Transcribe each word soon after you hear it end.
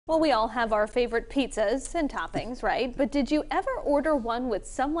Well, we all have our favorite pizzas and toppings, right? But did you ever order one with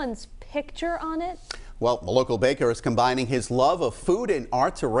someone's picture on it? Well, a local baker is combining his love of food and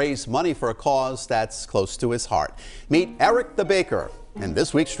art to raise money for a cause that's close to his heart. Meet Eric the Baker in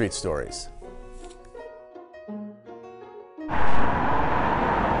this week's Street Stories.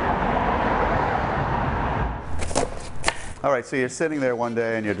 All right, so you're sitting there one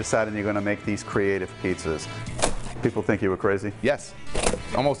day and you're deciding you're going to make these creative pizzas. People think you were crazy? Yes,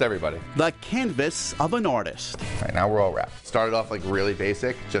 almost everybody. The canvas of an artist. Right now we're all wrapped. Started off like really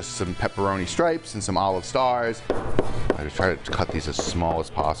basic, just some pepperoni stripes and some olive stars. I just try to cut these as small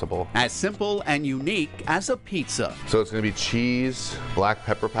as possible. As simple and unique as a pizza. So it's going to be cheese, black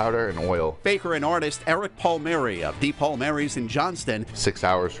pepper powder, and oil. Baker and artist Eric Palmieri of the Palmieri's in Johnston 6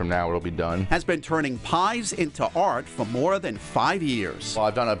 hours from now it'll be done. has been turning pies into art for more than 5 years. Well,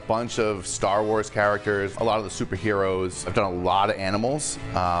 I've done a bunch of Star Wars characters, a lot of the superheroes. I've done a lot of animals,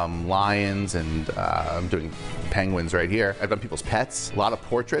 lions, and I'm doing penguins right here. I've done people's pets, a lot of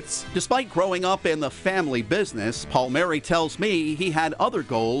portraits. Despite growing up in the family business, Palmieri tells me he had other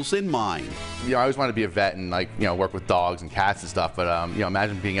goals in mind. You know, I always wanted to be a vet and work with dogs and cats and stuff, but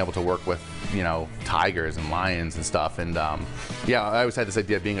imagine being able to work with, tigers and lions and stuff. And I always had this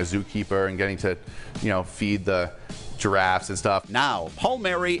idea of being a zookeeper and getting to, feed the giraffes and stuff. Now,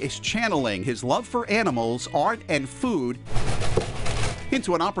 Palmieri is channeling his love for animals, art, and food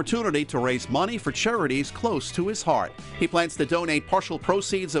into an opportunity to raise money for charities close to his heart. He plans to donate partial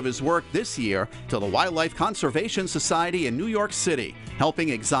proceeds of his work this year to the Wildlife Conservation Society in New York City, helping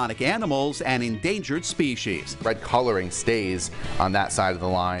exotic animals and endangered species. Red coloring stays on that side of the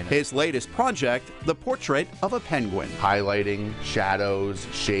line. His latest project, the portrait of a penguin. Highlighting, shadows,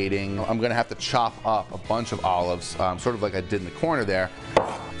 shading. I'm gonna have to chop up a bunch of olives, sort of like I did in the corner there,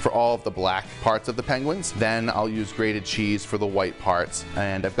 for all of the black parts of the penguins. Then I'll use grated cheese for the white parts.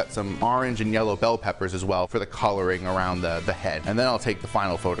 And I've got some orange and yellow bell peppers as well for the coloring around the head. And then I'll take the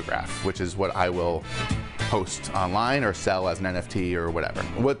final photograph, which is what I will post online or sell as an NFT or whatever.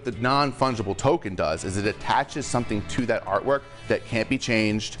 What the non-fungible token does is it attaches something to that artwork that can't be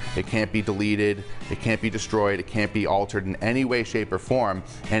changed, it can't be deleted, it can't be destroyed, it can't be altered in any way, shape, or form,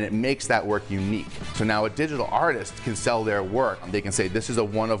 and it makes that work unique. So now a digital artist can sell their work. They can say, this is a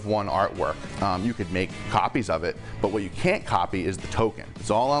one-of-one artwork. You could make copies of it, but what you can't copy is the token.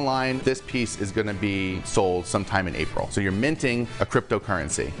 It's all online. This piece is gonna be sold sometime in April. So you're minting a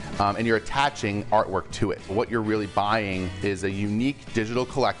cryptocurrency, and you're attaching artwork to it. What you're really buying is a unique digital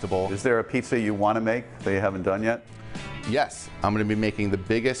collectible. Is there a pizza you want to make that you haven't done yet? Yes, I'm going to be making the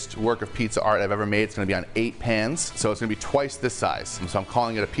biggest work of pizza art I've ever made. It's going to be on 8 pans, so it's going to be twice this size. So I'm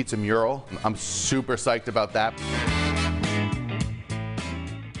calling it a pizza mural. I'm super psyched about that.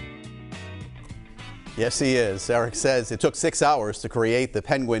 Yes, he is. Eric says it took 6 hours to create the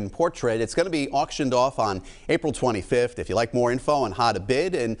penguin portrait. It's going to be auctioned off on April 25th. If you'd like more info on how to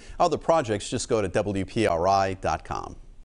bid and other projects, just go to WPRI.com.